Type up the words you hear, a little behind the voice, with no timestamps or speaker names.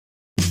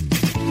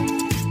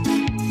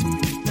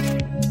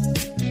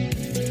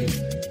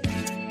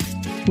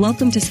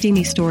Welcome to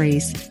Steamy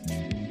Stories.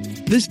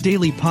 This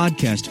daily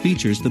podcast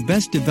features the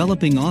best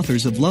developing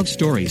authors of love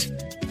stories,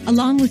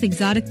 along with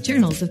exotic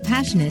journals of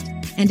passionate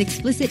and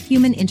explicit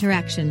human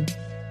interaction.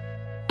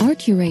 Our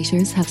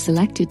curators have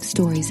selected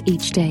stories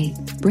each day,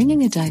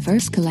 bringing a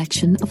diverse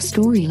collection of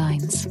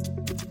storylines.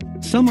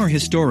 Some are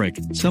historic,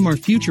 some are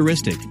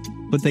futuristic,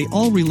 but they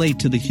all relate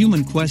to the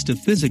human quest of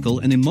physical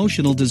and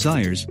emotional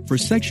desires for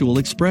sexual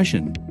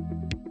expression.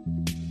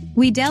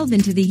 We delve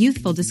into the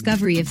youthful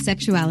discovery of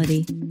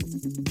sexuality.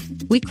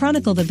 We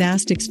chronicle the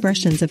vast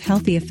expressions of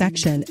healthy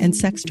affection and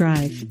sex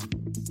drive.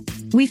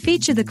 We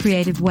feature the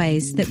creative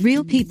ways that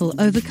real people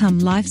overcome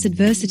life's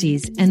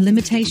adversities and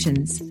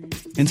limitations,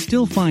 and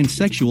still find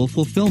sexual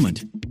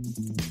fulfillment.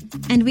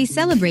 And we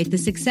celebrate the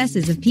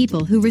successes of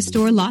people who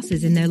restore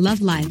losses in their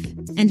love life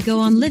and go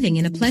on living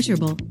in a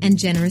pleasurable and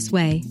generous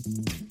way.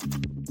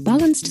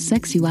 Balanced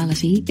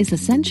sexuality is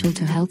essential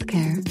to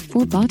healthcare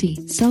for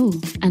body, soul,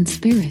 and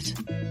spirit.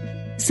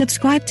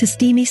 Subscribe to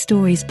Steamy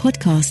Stories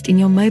podcast in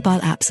your mobile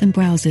apps and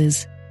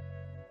browsers.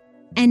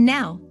 And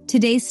now,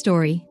 today's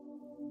story.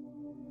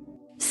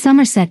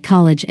 Sommerset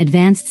College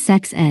Advanced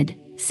Sex Ed,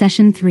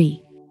 Session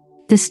 3.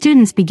 The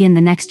students begin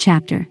the next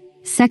chapter,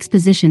 Sex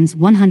Positions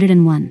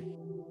 101.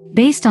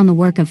 Based on the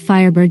work of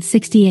Firebird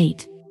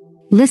 68.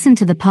 Listen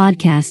to the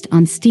podcast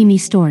on Steamy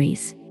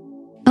Stories.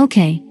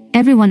 Okay,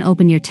 everyone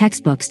open your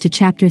textbooks to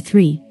Chapter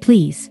 3,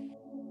 please.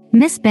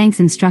 Miss Banks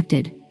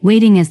instructed,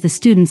 waiting as the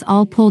students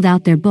all pulled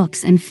out their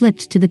books and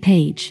flipped to the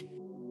page.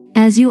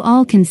 As you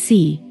all can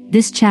see,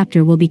 this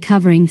chapter will be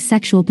covering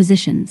sexual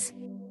positions.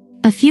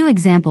 A few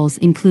examples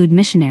include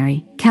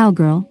missionary,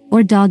 cowgirl,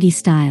 or doggy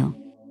style.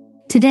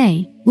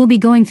 Today, we'll be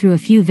going through a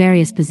few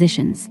various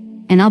positions,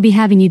 and I'll be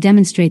having you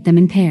demonstrate them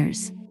in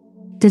pairs.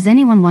 Does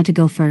anyone want to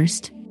go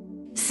first?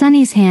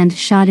 Sunny's hand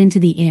shot into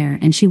the air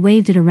and she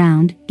waved it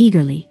around,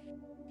 eagerly.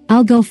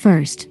 I'll go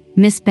first,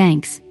 Miss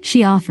Banks,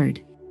 she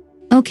offered.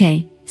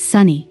 Okay,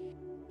 Sunny.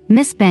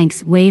 Miss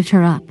Banks waved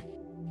her up.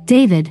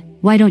 David,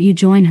 why don't you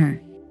join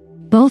her?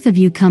 Both of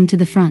you come to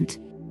the front.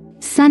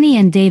 Sunny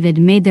and David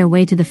made their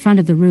way to the front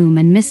of the room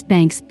and Miss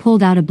Banks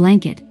pulled out a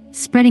blanket,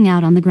 spreading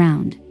out on the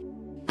ground.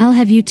 I'll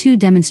have you two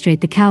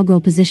demonstrate the cowgirl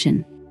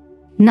position.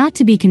 Not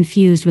to be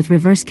confused with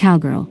reverse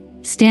cowgirl,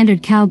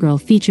 standard cowgirl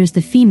features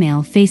the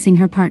female facing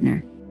her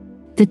partner.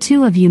 The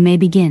two of you may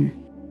begin.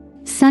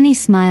 Sunny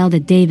smiled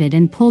at David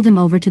and pulled him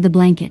over to the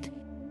blanket.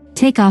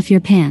 Take off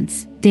your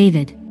pants,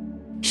 David,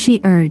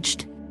 she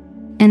urged.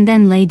 And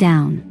then lay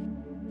down.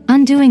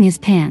 Undoing his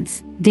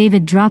pants,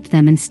 David dropped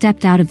them and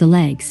stepped out of the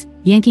legs,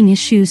 yanking his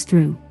shoes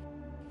through.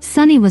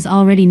 Sunny was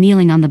already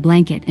kneeling on the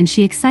blanket and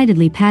she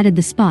excitedly patted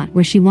the spot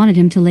where she wanted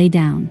him to lay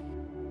down.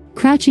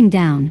 Crouching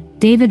down,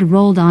 David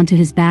rolled onto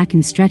his back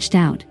and stretched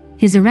out,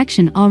 his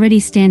erection already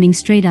standing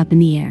straight up in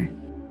the air.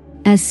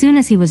 As soon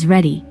as he was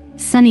ready,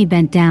 Sunny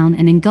bent down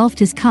and engulfed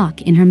his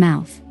cock in her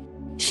mouth.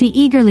 She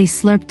eagerly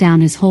slurped down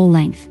his whole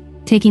length,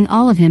 taking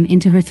all of him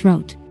into her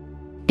throat.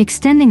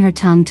 Extending her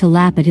tongue to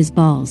lap at his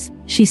balls,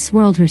 she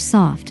swirled her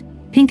soft,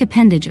 pink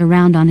appendage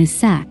around on his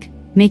sack,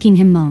 making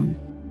him moan.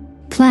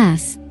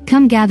 Class,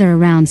 come gather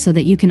around so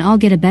that you can all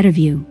get a better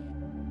view,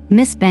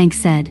 Miss Banks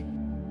said.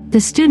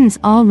 The students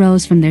all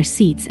rose from their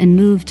seats and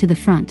moved to the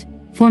front,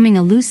 forming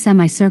a loose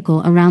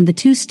semicircle around the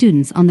two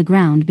students on the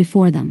ground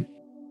before them.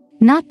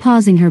 Not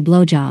pausing her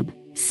blowjob,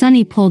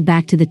 Sunny pulled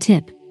back to the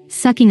tip,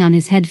 sucking on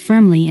his head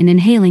firmly and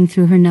inhaling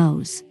through her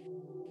nose.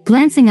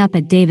 Glancing up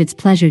at David's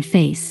pleasured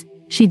face,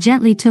 she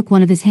gently took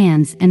one of his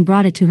hands and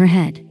brought it to her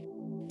head.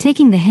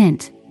 Taking the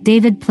hint,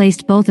 David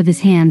placed both of his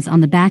hands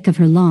on the back of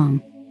her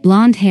long,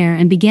 blonde hair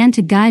and began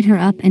to guide her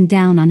up and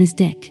down on his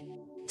dick.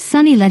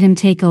 Sunny let him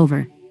take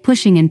over,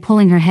 pushing and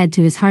pulling her head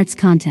to his heart's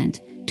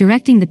content,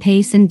 directing the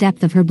pace and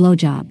depth of her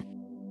blowjob.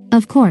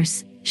 Of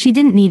course, she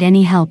didn't need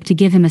any help to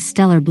give him a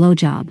stellar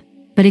blowjob,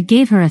 but it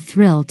gave her a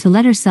thrill to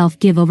let herself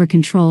give over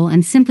control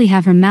and simply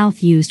have her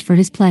mouth used for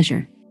his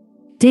pleasure.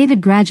 David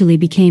gradually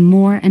became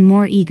more and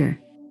more eager.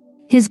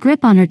 His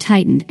grip on her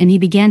tightened and he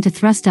began to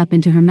thrust up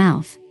into her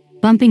mouth,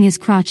 bumping his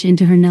crotch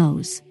into her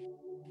nose.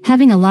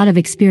 Having a lot of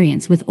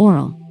experience with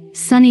oral,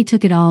 Sunny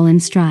took it all in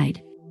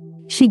stride.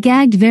 She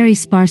gagged very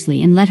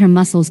sparsely and let her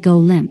muscles go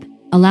limp,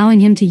 allowing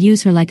him to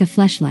use her like a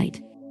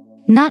fleshlight.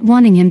 Not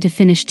wanting him to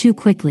finish too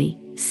quickly,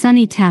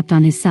 Sunny tapped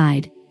on his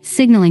side,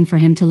 signaling for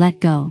him to let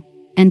go,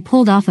 and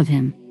pulled off of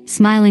him,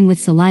 smiling with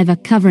saliva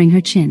covering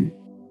her chin.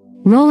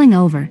 Rolling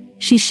over,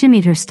 she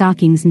shimmied her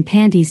stockings and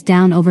panties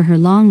down over her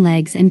long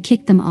legs and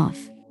kicked them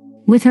off.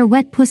 With her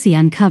wet pussy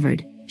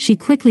uncovered, she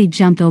quickly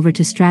jumped over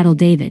to straddle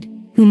David,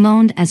 who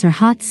moaned as her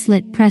hot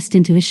slit pressed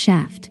into his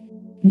shaft.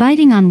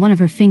 Biting on one of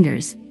her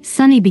fingers,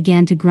 Sunny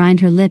began to grind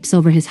her lips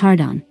over his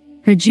hard-on,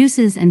 her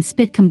juices and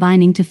spit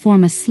combining to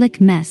form a slick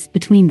mess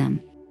between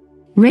them.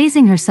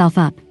 Raising herself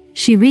up,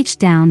 she reached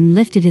down,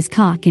 lifted his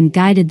cock and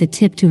guided the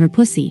tip to her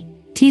pussy,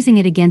 teasing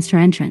it against her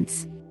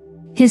entrance.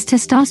 His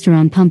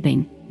testosterone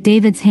pumping,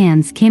 David's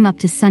hands came up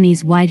to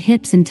Sunny's wide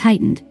hips and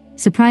tightened,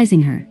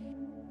 surprising her.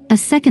 A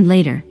second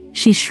later,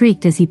 she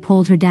shrieked as he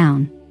pulled her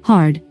down,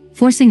 hard,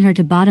 forcing her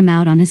to bottom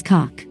out on his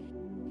cock.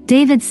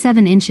 David's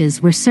 7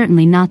 inches were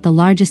certainly not the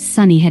largest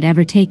Sunny had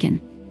ever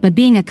taken, but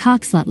being a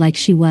cockslut like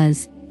she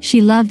was, she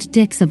loved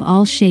dicks of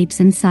all shapes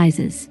and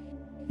sizes.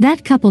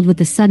 That coupled with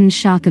the sudden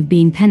shock of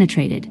being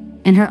penetrated,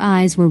 and her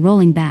eyes were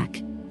rolling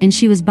back, and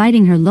she was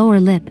biting her lower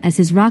lip as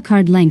his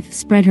rock-hard length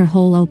spread her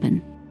hole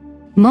open.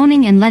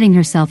 Moaning and letting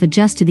herself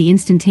adjust to the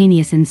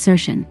instantaneous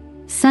insertion,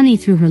 Sunny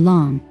threw her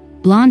long,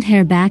 blonde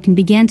hair back and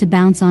began to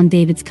bounce on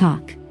David's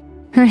cock.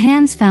 Her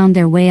hands found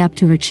their way up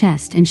to her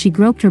chest and she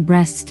groped her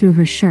breasts through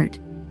her shirt,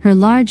 her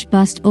large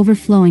bust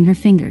overflowing her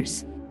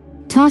fingers.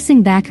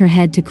 Tossing back her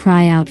head to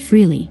cry out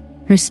freely,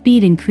 her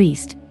speed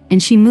increased,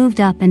 and she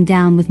moved up and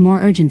down with more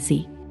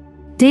urgency.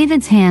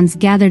 David's hands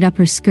gathered up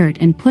her skirt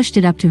and pushed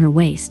it up to her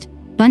waist,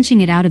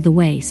 bunching it out of the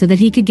way so that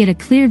he could get a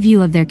clear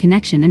view of their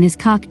connection and his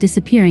cock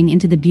disappearing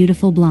into the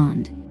beautiful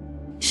blonde.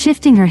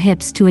 Shifting her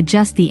hips to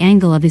adjust the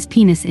angle of his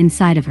penis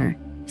inside of her,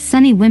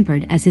 Sunny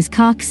whimpered as his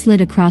cock slid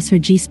across her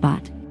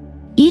G-spot.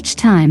 Each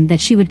time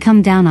that she would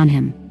come down on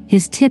him,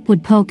 his tip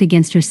would poke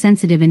against her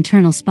sensitive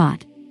internal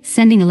spot,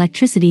 sending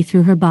electricity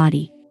through her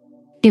body.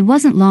 It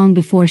wasn't long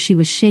before she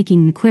was shaking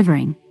and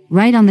quivering,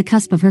 right on the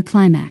cusp of her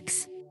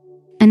climax.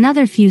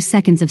 Another few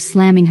seconds of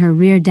slamming her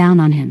rear down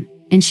on him,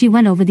 and she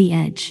went over the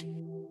edge.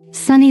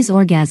 Sunny's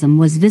orgasm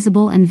was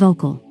visible and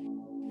vocal.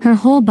 Her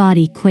whole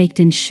body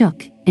quaked and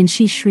shook, and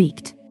she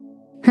shrieked.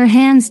 Her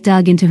hands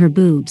dug into her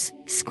boobs,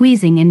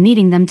 squeezing and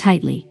kneading them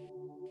tightly.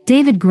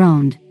 David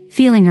groaned,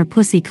 feeling her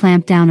pussy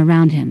clamp down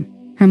around him,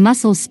 her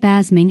muscles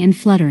spasming and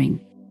fluttering.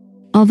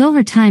 Although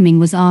her timing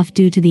was off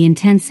due to the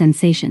intense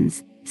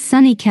sensations,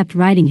 Sunny kept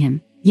riding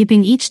him,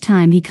 yipping each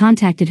time he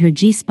contacted her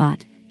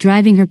G-spot,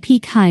 driving her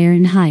peak higher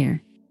and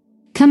higher.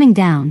 Coming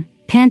down,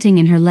 panting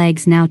and her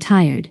legs now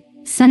tired,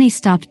 Sunny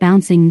stopped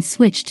bouncing and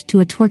switched to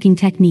a twerking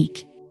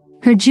technique.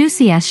 Her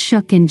juicy ass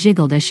shook and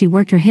jiggled as she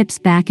worked her hips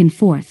back and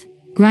forth,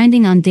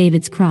 grinding on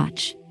David's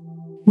crotch.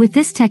 With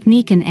this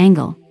technique and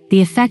angle,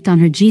 the effect on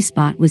her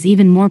G-spot was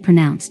even more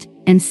pronounced,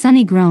 and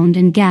Sunny groaned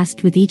and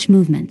gasped with each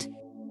movement.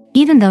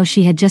 Even though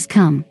she had just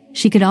come,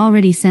 she could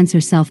already sense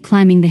herself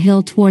climbing the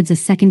hill towards a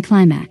second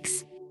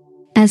climax.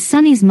 As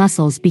Sunny's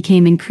muscles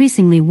became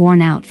increasingly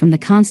worn out from the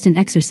constant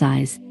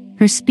exercise,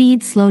 her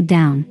speed slowed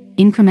down,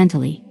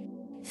 incrementally.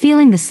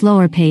 Feeling the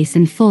slower pace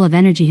and full of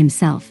energy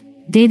himself,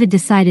 David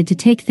decided to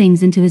take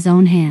things into his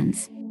own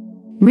hands.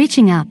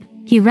 Reaching up,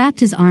 he wrapped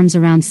his arms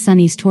around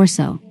Sunny's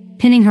torso,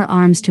 pinning her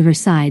arms to her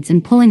sides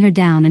and pulling her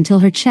down until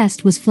her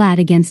chest was flat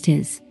against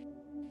his.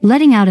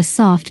 Letting out a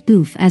soft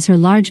boof as her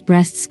large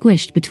breasts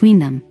squished between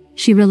them,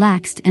 she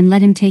relaxed and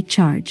let him take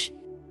charge.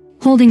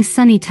 Holding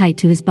Sunny tight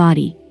to his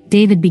body,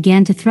 David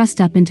began to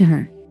thrust up into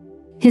her.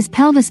 His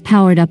pelvis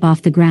powered up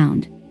off the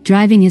ground,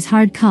 driving his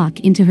hard cock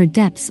into her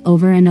depths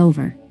over and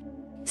over.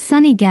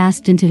 Sunny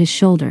gasped into his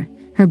shoulder,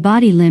 her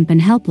body limp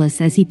and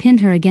helpless as he pinned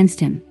her against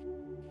him.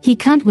 He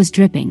cunt was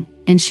dripping,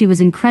 and she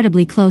was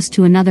incredibly close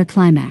to another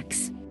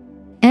climax.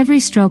 Every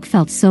stroke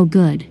felt so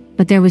good,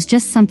 but there was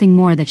just something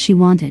more that she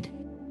wanted.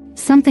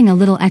 Something a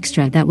little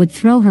extra that would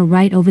throw her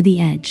right over the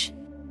edge.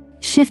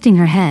 Shifting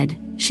her head,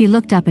 she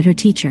looked up at her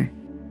teacher.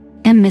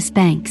 Miss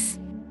Banks.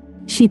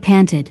 She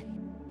panted.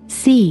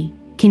 "See,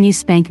 can you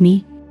spank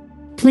me?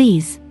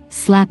 Please,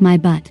 slap my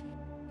butt.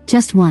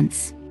 Just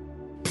once.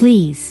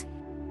 Please."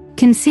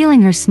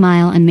 Concealing her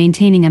smile and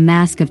maintaining a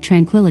mask of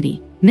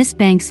tranquility, Miss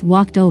Banks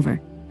walked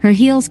over, her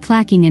heels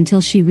clacking until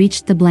she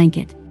reached the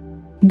blanket.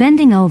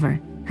 Bending over,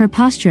 her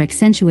posture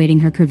accentuating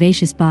her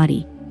curvaceous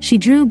body, she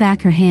drew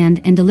back her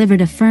hand and delivered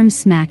a firm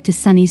smack to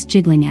Sunny's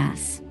jiggling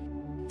ass.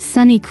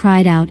 Sunny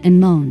cried out and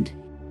moaned.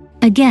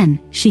 Again,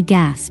 she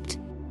gasped.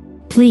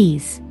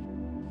 "Please."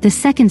 The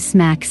second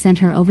smack sent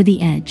her over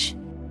the edge.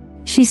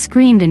 She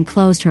screamed and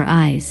closed her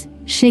eyes,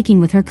 shaking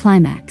with her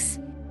climax.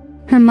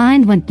 Her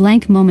mind went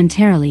blank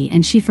momentarily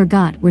and she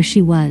forgot where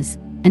she was,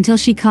 until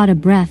she caught a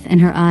breath and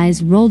her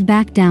eyes rolled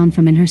back down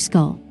from in her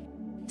skull.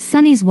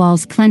 Sunny's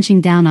walls clenching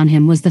down on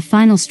him was the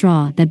final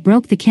straw that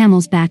broke the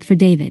camel's back for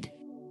David.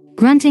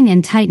 Grunting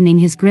and tightening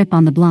his grip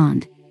on the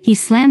blonde, he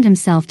slammed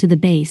himself to the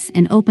base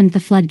and opened the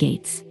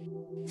floodgates.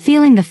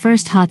 Feeling the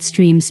first hot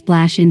stream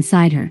splash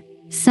inside her,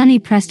 Sunny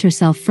pressed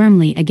herself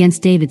firmly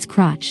against David's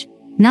crotch,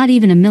 not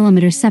even a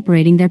millimeter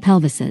separating their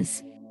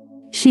pelvises.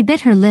 She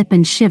bit her lip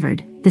and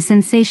shivered, the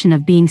sensation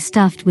of being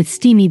stuffed with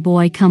steamy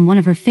boy cum one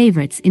of her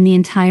favorites in the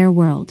entire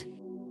world.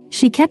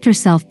 She kept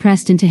herself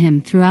pressed into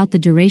him throughout the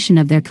duration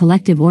of their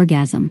collective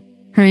orgasm,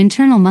 her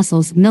internal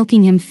muscles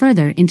milking him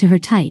further into her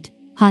tight,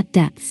 hot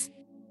depths.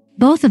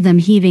 Both of them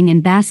heaving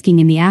and basking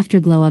in the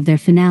afterglow of their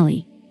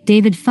finale,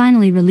 David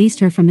finally released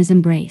her from his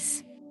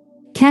embrace.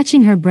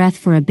 Catching her breath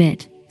for a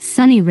bit,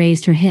 Sunny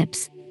raised her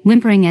hips,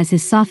 whimpering as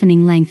his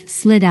softening length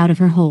slid out of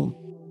her hole.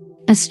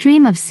 A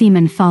stream of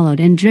semen followed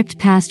and dripped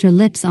past her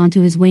lips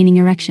onto his waning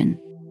erection.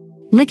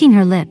 Licking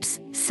her lips,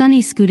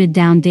 Sunny scooted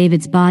down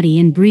David's body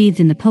and breathed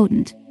in the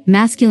potent,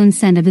 masculine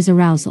scent of his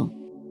arousal.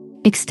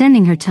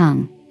 Extending her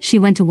tongue, she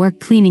went to work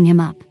cleaning him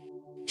up.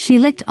 She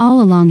licked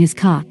all along his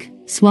cock,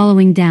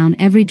 swallowing down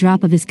every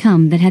drop of his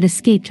cum that had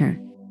escaped her.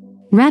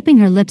 Wrapping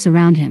her lips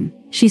around him,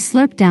 she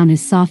slurped down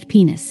his soft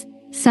penis,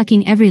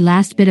 sucking every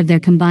last bit of their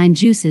combined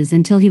juices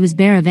until he was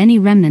bare of any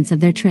remnants of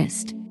their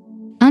tryst.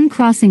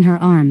 Uncrossing her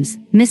arms,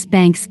 Miss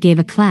Banks gave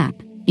a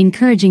clap,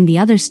 encouraging the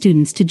other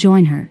students to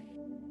join her.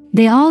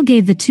 They all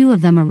gave the two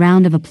of them a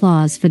round of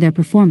applause for their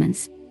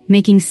performance,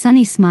 making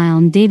Sunny smile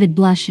and David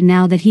blush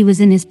now that he was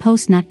in his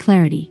post-nut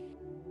clarity.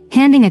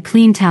 Handing a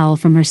clean towel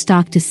from her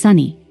stock to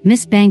Sunny,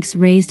 Miss Banks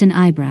raised an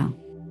eyebrow.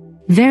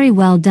 "Very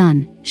well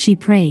done," she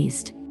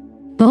praised.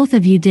 "Both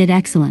of you did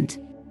excellent.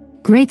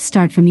 Great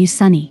start from you,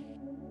 Sunny.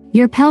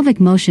 Your pelvic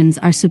motions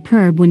are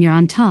superb when you're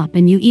on top,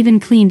 and you even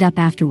cleaned up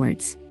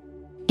afterwards.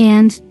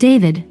 And,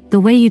 David, the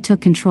way you took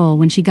control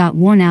when she got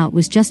worn out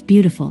was just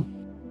beautiful.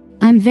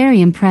 I'm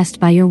very impressed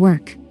by your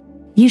work.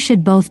 You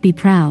should both be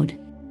proud.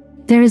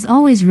 There is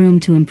always room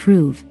to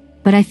improve,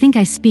 but I think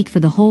I speak for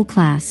the whole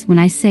class when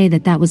I say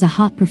that that was a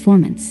hot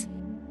performance.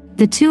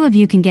 The two of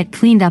you can get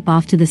cleaned up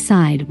off to the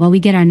side while we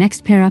get our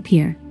next pair up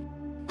here.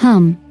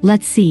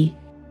 Let's see.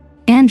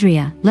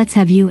 Andrea, let's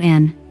have you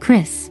and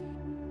Chris.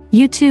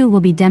 You two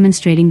will be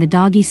demonstrating the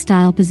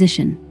doggy-style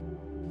position."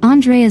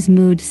 Andrea's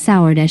mood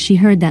soured as she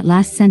heard that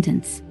last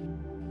sentence.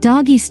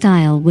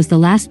 Doggy-style was the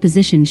last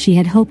position she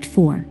had hoped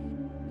for.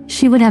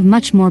 She would have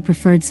much more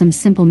preferred some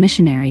simple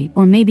missionary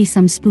or maybe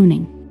some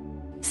spooning.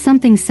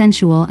 Something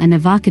sensual and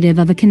evocative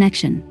of a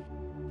connection.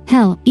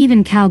 Hell,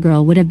 even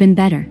cowgirl would have been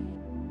better.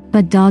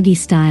 But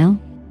doggy-style?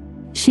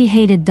 She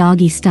hated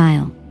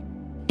doggy-style.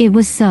 It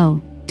was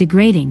so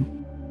degrading.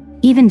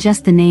 Even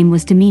just the name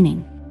was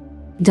demeaning.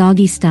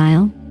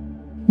 Doggy-style?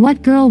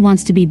 What girl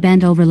wants to be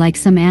bent over like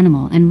some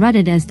animal and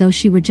rutted as though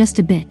she were just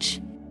a bitch?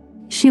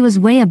 She was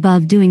way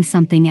above doing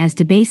something as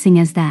debasing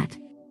as that.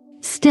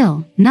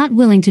 Still, not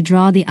willing to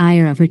draw the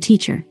ire of her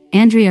teacher,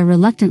 Andrea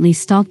reluctantly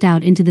stalked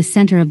out into the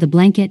center of the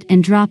blanket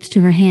and dropped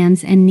to her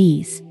hands and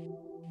knees.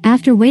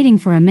 After waiting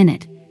for a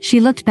minute, she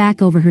looked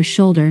back over her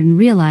shoulder and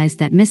realized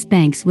that Miss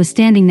Banks was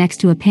standing next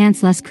to a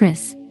pantsless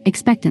Chris,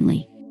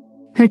 expectantly.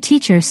 Her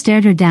teacher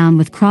stared her down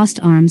with crossed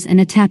arms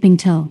and a tapping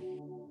toe.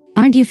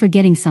 "Aren't you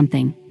forgetting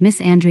something,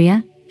 Miss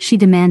Andrea?" she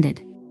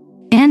demanded.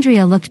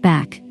 Andrea looked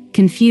back,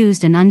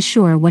 confused and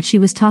unsure what she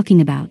was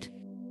talking about.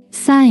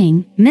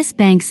 Sighing, Miss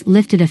Banks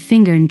lifted a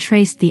finger and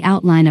traced the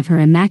outline of her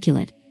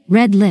immaculate,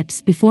 red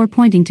lips before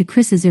pointing to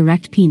Chris's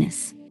erect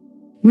penis.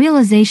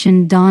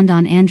 Realization dawned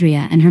on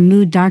Andrea and her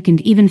mood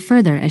darkened even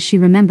further as she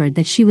remembered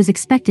that she was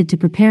expected to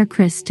prepare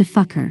Chris to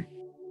fuck her.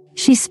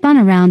 She spun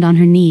around on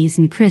her knees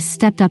and Chris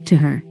stepped up to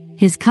her,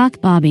 his cock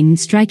bobbing and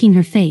striking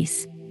her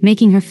face,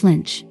 making her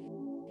flinch.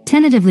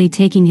 Tentatively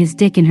taking his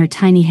dick in her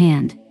tiny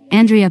hand,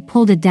 Andrea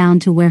pulled it down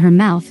to where her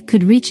mouth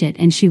could reach it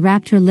and she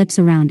wrapped her lips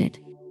around it.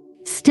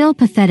 Still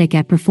pathetic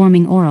at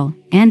performing oral,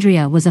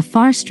 Andrea was a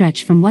far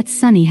stretch from what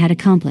Sunny had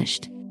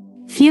accomplished.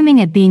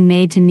 Fuming at being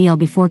made to kneel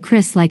before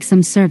Chris like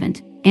some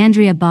servant,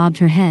 Andrea bobbed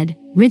her head,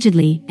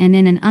 rigidly and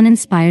in an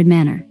uninspired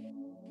manner.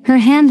 Her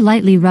hand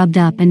lightly rubbed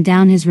up and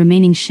down his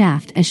remaining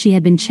shaft as she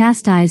had been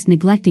chastised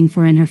neglecting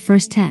for in her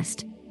first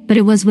test, but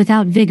it was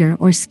without vigor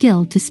or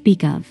skill to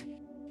speak of.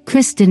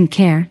 Chris didn't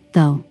care,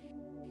 though.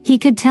 He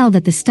could tell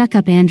that the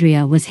stuck-up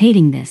Andrea was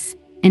hating this,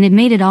 and it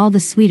made it all the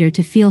sweeter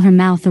to feel her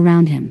mouth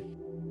around him.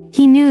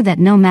 He knew that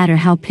no matter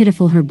how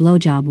pitiful her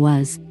blowjob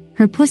was,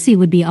 her pussy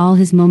would be all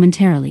his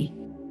momentarily.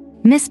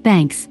 Miss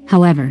Banks,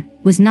 however,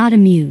 was not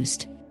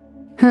amused.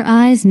 Her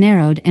eyes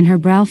narrowed and her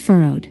brow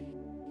furrowed.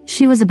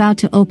 She was about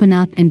to open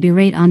up and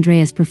berate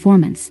Andrea's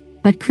performance,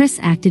 but Chris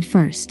acted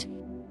first.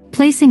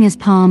 Placing his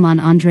palm on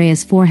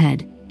Andrea's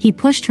forehead, he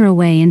pushed her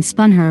away and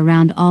spun her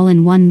around all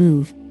in one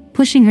move,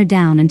 pushing her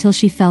down until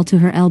she fell to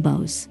her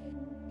elbows.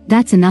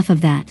 "That's enough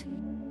of that."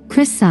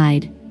 Chris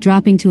sighed,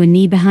 dropping to a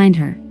knee behind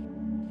her.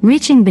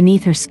 Reaching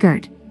beneath her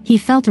skirt, he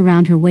felt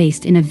around her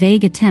waist in a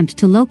vague attempt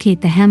to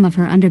locate the hem of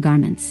her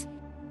undergarments.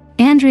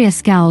 Andrea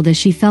scowled as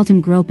she felt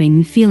him groping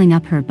and feeling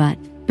up her butt,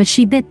 but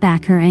she bit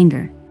back her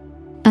anger.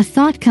 A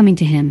thought coming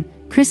to him,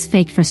 Chris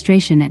faked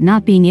frustration at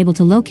not being able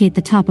to locate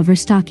the top of her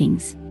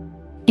stockings.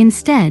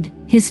 Instead,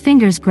 his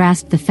fingers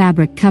grasped the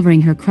fabric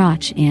covering her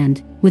crotch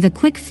and, with a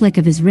quick flick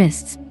of his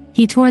wrists,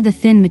 he tore the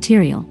thin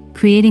material,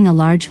 creating a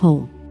large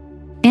hole.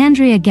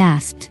 Andrea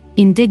gasped,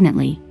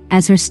 indignantly,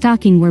 as her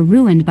stockings were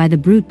ruined by the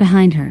brute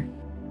behind her.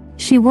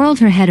 She whirled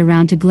her head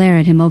around to glare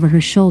at him over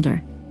her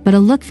shoulder, but a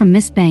look from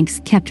Miss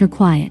Banks kept her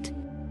quiet.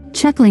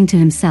 Chuckling to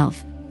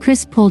himself,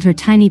 Chris pulled her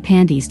tiny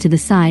panties to the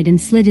side and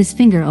slid his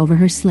finger over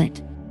her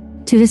slit.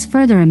 To his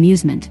further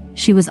amusement,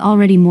 she was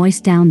already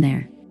moist down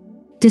there.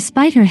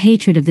 Despite her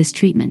hatred of this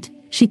treatment,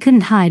 she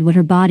couldn't hide what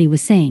her body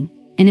was saying,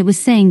 and it was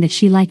saying that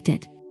she liked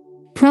it.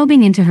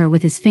 Probing into her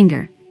with his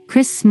finger,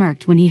 Chris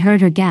smirked when he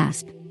heard her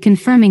gasp,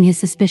 confirming his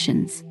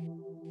suspicions.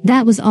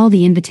 That was all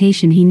the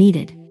invitation he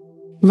needed.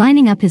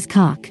 Lining up his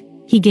cock,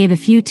 he gave a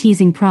few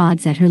teasing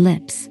prods at her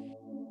lips.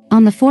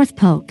 On the fourth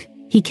poke,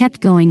 he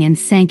kept going and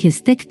sank his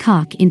thick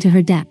cock into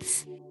her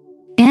depths.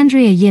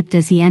 Andrea yipped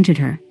as he entered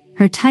her,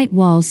 her tight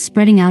walls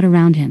spreading out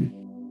around him.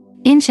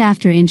 Inch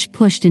after inch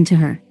pushed into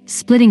her,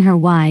 splitting her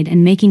wide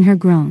and making her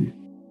groan.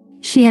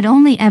 She had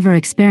only ever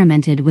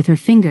experimented with her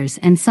fingers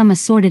and some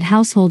assorted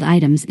household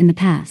items in the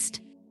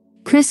past.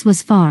 Chris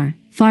was far,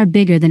 far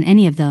bigger than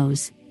any of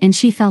those, and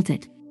she felt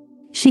it.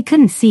 She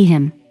couldn't see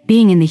him,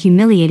 being in the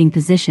humiliating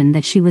position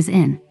that she was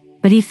in,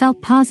 but he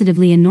felt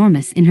positively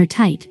enormous in her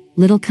tight,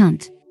 little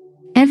cunt.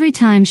 Every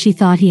time she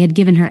thought he had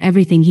given her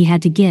everything he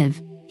had to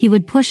give, he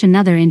would push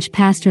another inch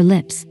past her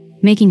lips,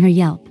 making her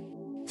yelp.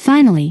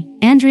 Finally,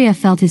 Andrea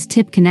felt his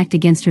tip connect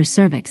against her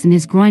cervix and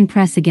his groin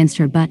press against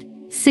her butt,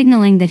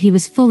 signaling that he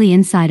was fully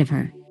inside of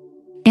her.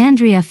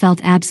 Andrea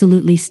felt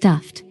absolutely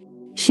stuffed.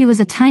 She was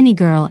a tiny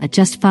girl at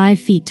just 5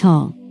 feet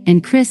tall,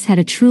 and Chris had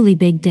a truly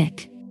big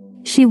dick.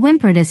 She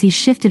whimpered as he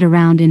shifted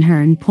around in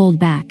her and pulled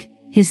back,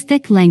 his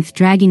thick length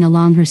dragging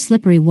along her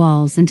slippery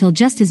walls until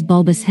just his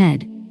bulbous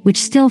head, which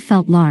still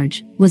felt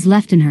large, was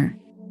left in her.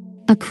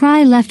 A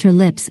cry left her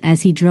lips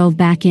as he drove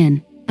back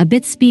in, a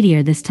bit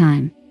speedier this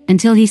time,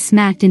 until he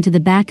smacked into the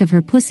back of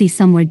her pussy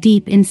somewhere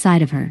deep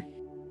inside of her.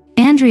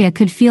 Andrea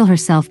could feel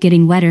herself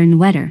getting wetter and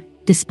wetter,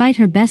 despite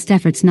her best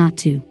efforts not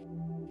to.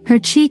 Her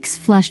cheeks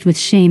flushed with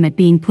shame at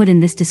being put in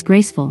this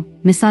disgraceful,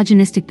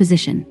 misogynistic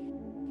position.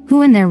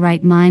 Who in their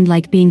right mind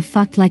like being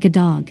fucked like a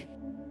dog?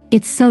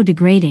 It's so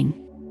degrading.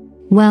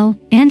 Well,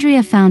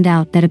 Andrea found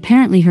out that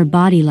apparently her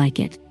body liked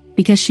it,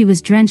 because she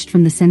was drenched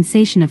from the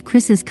sensation of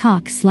Chris's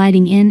cock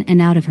sliding in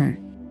and out of her.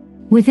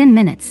 Within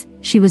minutes,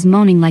 she was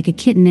moaning like a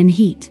kitten in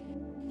heat.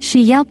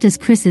 She yelped as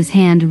Chris's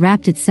hand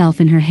wrapped itself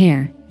in her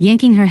hair,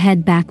 yanking her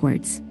head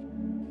backwards.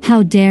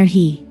 How dare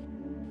he?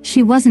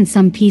 She wasn't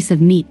some piece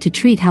of meat to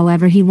treat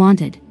however he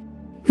wanted.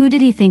 Who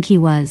did he think he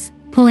was,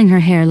 pulling her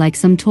hair like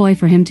some toy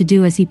for him to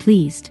do as he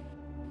pleased?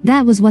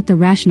 That was what the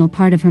rational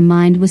part of her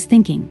mind was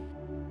thinking.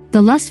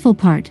 The lustful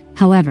part,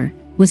 however,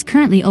 was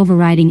currently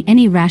overriding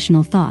any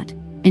rational thought,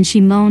 and she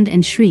moaned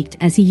and shrieked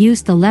as he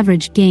used the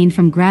leverage gained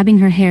from grabbing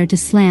her hair to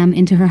slam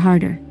into her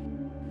harder.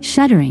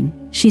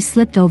 Shuddering, she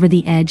slipped over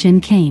the edge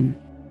and came.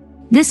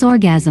 This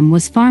orgasm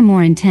was far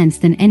more intense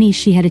than any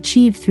she had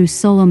achieved through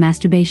solo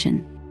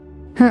masturbation.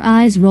 Her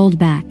eyes rolled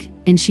back,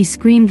 and she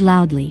screamed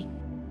loudly.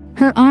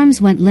 Her arms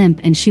went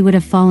limp and she would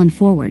have fallen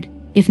forward,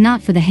 if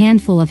not for the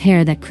handful of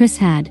hair that Chris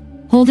had,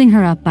 holding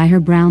her up by her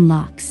brown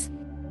locks.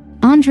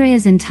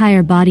 Andrea's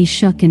entire body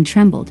shook and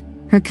trembled,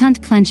 her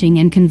cunt clenching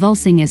and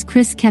convulsing as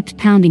Chris kept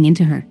pounding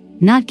into her,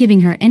 not giving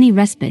her any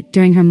respite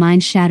during her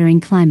mind-shattering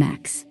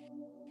climax.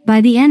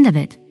 By the end of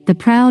it, the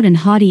proud and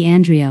haughty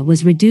Andrea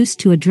was reduced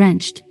to a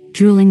drenched,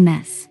 drooling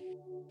mess.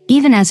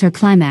 Even as her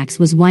climax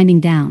was winding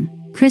down,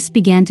 Chris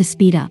began to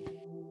speed up.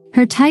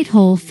 Her tight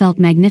hole felt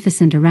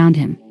magnificent around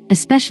him,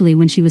 especially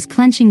when she was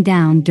clenching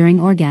down during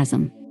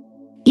orgasm.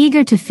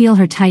 Eager to feel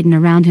her tighten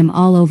around him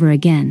all over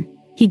again,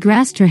 he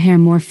grasped her hair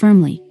more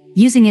firmly,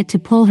 using it to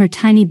pull her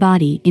tiny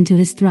body into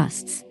his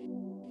thrusts.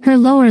 Her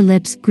lower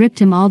lips gripped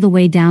him all the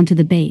way down to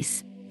the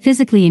base,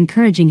 physically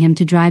encouraging him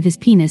to drive his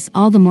penis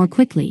all the more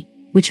quickly,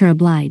 which her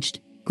obliged,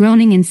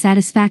 groaning in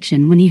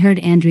satisfaction when he heard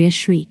Andrea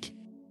shriek.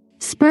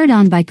 Spurred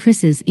on by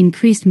Chris's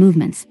increased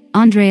movements,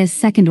 Andrea's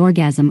second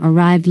orgasm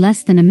arrived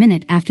less than a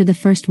minute after the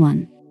first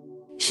one.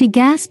 She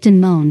gasped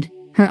and moaned,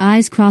 her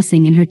eyes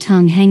crossing and her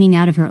tongue hanging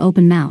out of her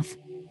open mouth,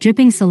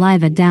 dripping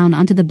saliva down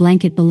onto the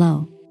blanket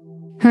below.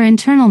 Her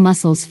internal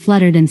muscles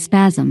fluttered and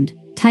spasmed,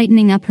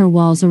 tightening up her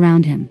walls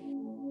around him.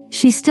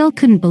 She still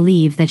couldn't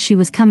believe that she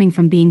was coming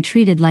from being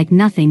treated like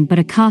nothing but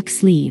a cock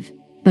sleeve,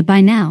 but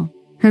by now,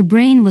 her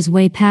brain was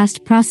way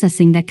past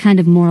processing that kind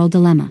of moral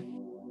dilemma.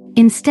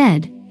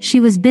 Instead, she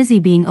was busy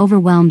being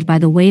overwhelmed by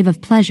the wave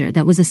of pleasure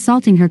that was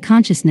assaulting her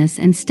consciousness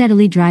and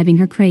steadily driving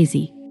her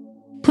crazy.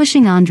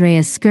 Pushing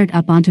Andrea's skirt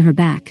up onto her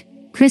back,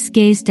 Chris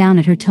gazed down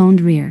at her toned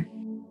rear.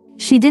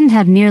 She didn't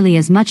have nearly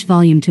as much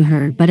volume to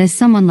her but as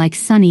someone like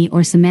Sunny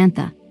or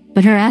Samantha,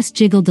 but her ass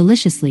jiggled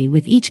deliciously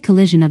with each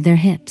collision of their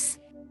hips.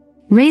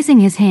 Raising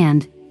his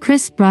hand,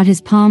 Chris brought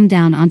his palm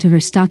down onto her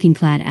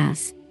stocking-clad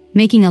ass,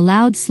 making a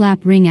loud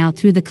slap ring out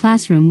through the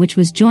classroom, which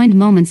was joined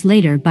moments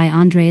later by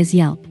Andrea's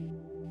yelp.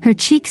 Her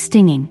cheeks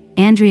stinging,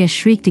 Andrea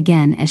shrieked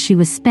again as she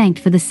was spanked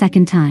for the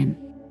second time.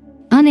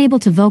 Unable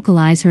to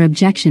vocalize her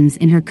objections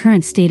in her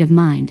current state of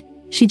mind,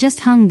 she just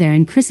hung there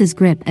in Chris's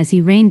grip as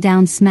he rained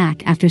down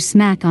smack after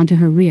smack onto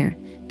her rear,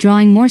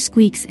 drawing more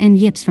squeaks and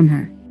yips from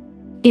her.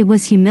 It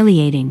was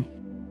humiliating.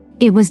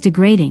 It was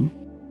degrading.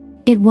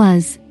 It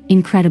was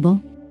incredible.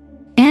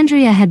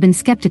 Andrea had been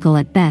skeptical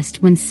at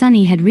best when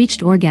Sunny had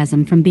reached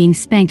orgasm from being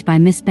spanked by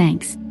Miss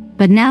Banks,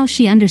 but now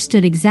she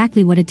understood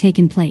exactly what had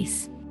taken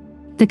place.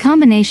 The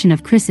combination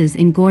of Chris's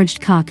engorged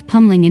cock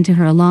pummeling into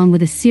her along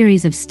with a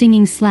series of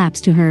stinging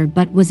slaps to her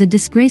butt was a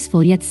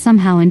disgraceful yet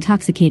somehow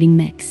intoxicating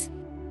mix.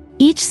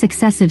 Each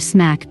successive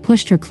smack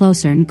pushed her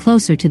closer and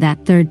closer to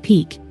that third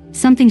peak,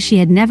 something she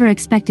had never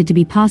expected to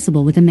be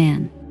possible with a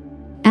man.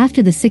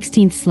 After the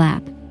 16th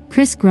slap,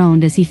 Chris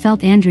groaned as he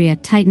felt Andrea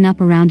tighten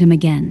up around him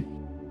again.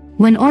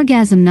 When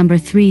orgasm number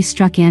 3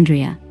 struck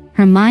Andrea,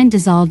 her mind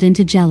dissolved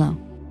into jello.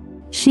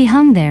 She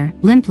hung there,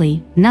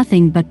 limply,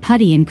 nothing but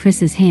putty in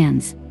Chris's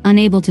hands,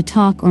 unable to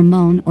talk or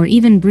moan or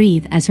even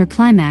breathe as her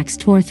climax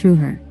tore through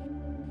her.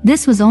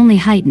 This was only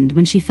heightened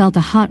when she felt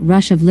a hot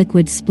rush of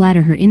liquid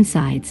splatter her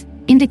insides,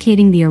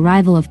 indicating the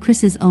arrival of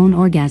Chris's own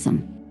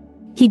orgasm.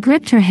 He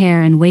gripped her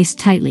hair and waist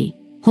tightly,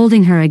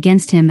 holding her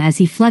against him as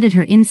he flooded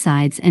her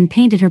insides and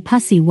painted her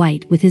pussy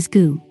white with his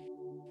goo.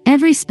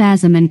 Every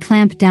spasm and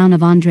clamp down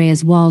of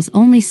Andrea's walls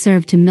only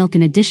served to milk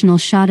an additional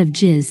shot of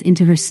jizz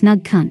into her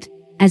snug cunt,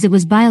 as it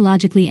was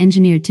biologically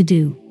engineered to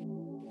do.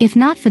 If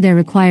not for their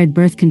required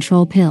birth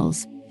control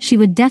pills, she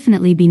would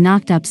definitely be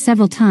knocked up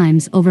several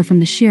times over from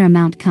the sheer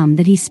amount cum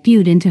that he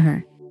spewed into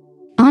her.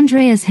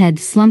 Andrea's head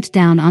slumped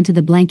down onto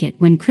the blanket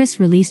when Chris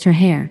released her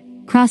hair,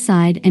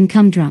 cross-eyed and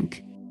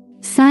cum-drunk.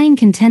 Sighing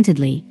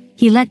contentedly,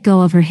 he let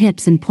go of her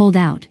hips and pulled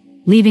out,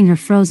 leaving her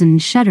frozen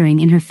and shuddering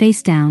in her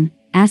face-down,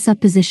 ass-up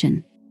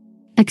position.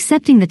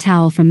 Accepting the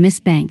towel from Miss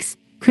Banks,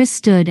 Chris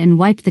stood and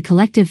wiped the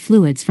collective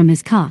fluids from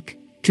his cock,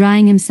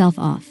 drying himself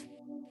off.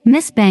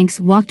 Miss Banks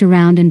walked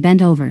around and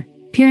bent over,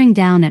 peering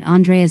down at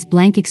Andrea's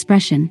blank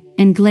expression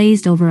and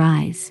glazed-over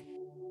eyes.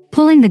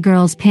 Pulling the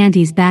girl's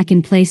panties back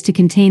in place to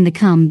contain the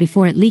cum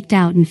before it leaked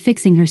out and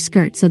fixing her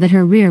skirt so that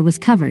her rear was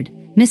covered,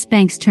 Miss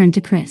Banks turned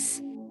to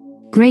Chris.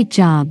 "Great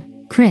job,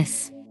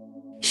 Chris,"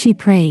 she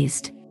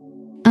praised.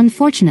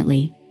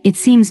 "Unfortunately, it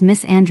seems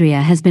Miss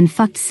Andrea has been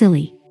fucked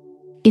silly.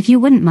 If you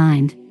wouldn't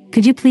mind,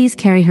 could you please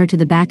carry her to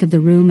the back of the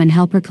room and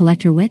help her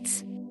collect her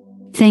wits?"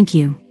 "Thank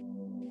you."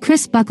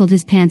 Chris buckled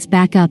his pants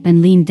back up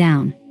and leaned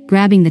down,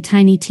 grabbing the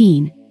tiny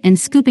teen, and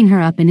scooping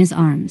her up in his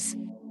arms.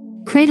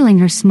 Cradling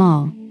her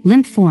small,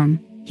 limp form,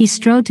 he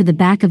strode to the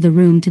back of the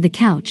room to the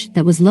couch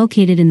that was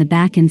located in the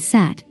back and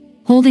sat,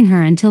 holding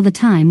her until the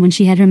time when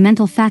she had her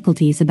mental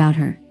faculties about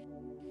her.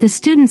 The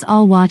students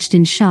all watched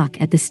in shock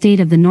at the state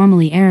of the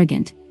normally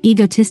arrogant,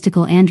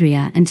 egotistical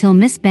Andrea until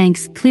Miss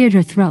Banks cleared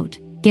her throat,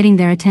 getting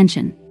their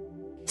attention.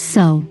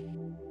 "So,"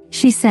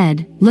 she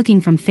said,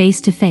 looking from face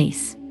to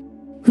face.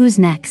 "Who's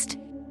next?"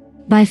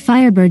 By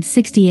Firebird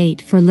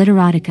 68 for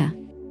Literotica.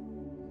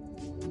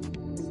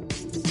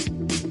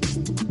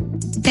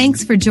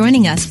 Thanks for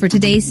joining us for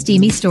today's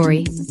steamy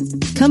story.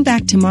 Come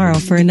back tomorrow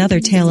for another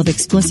tale of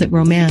explicit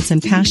romance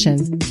and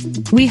passion.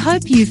 We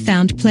hope you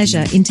found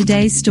pleasure in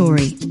today's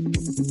story.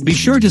 Be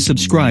sure to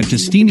subscribe to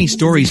Steamy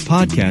Stories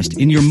podcast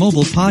in your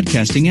mobile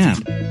podcasting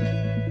app.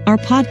 Our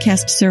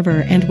podcast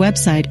server and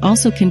website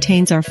also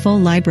contains our full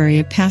library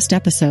of past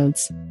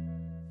episodes.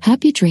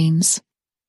 Happy dreams.